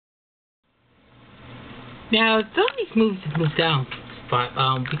Now, some of these movies have moved down, but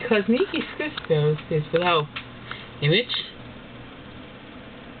because Mickey's Christmas is without image.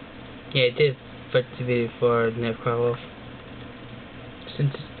 Yeah, it did, but the video for Netcrawler.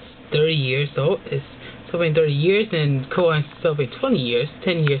 Since it's 30 years old, it's celebrating 30 years, and Cohen's celebrating 20 years,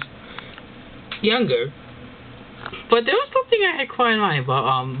 10 years younger. But there was something I had quite in mind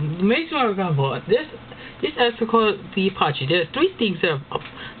about the Amazing World of Gumball. This episode called The Apache. There's three things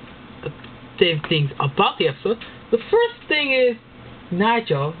about the episode. The first thing is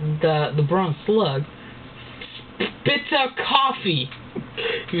Nigel, the brown slug, spits out coffee.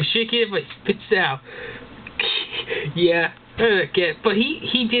 You shake it, but he spits out. Yeah, but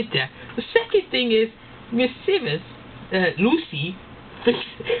he did that. The second thing is Miss Simmons, Lucy,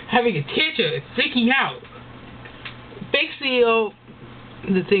 having a tantrum, freaking out. Basically,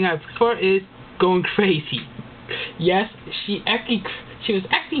 the thing I prefer is going crazy. Yes, she was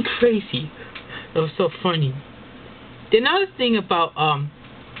acting crazy. It was so funny. The another thing about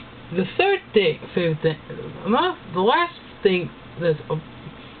the last thing that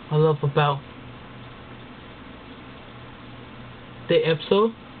I love about the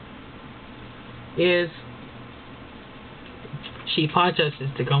episode is she apologizes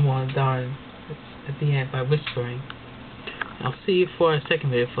to Gumball and Darwin at the end by whispering. I'll see you for a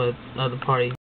second video for the other party.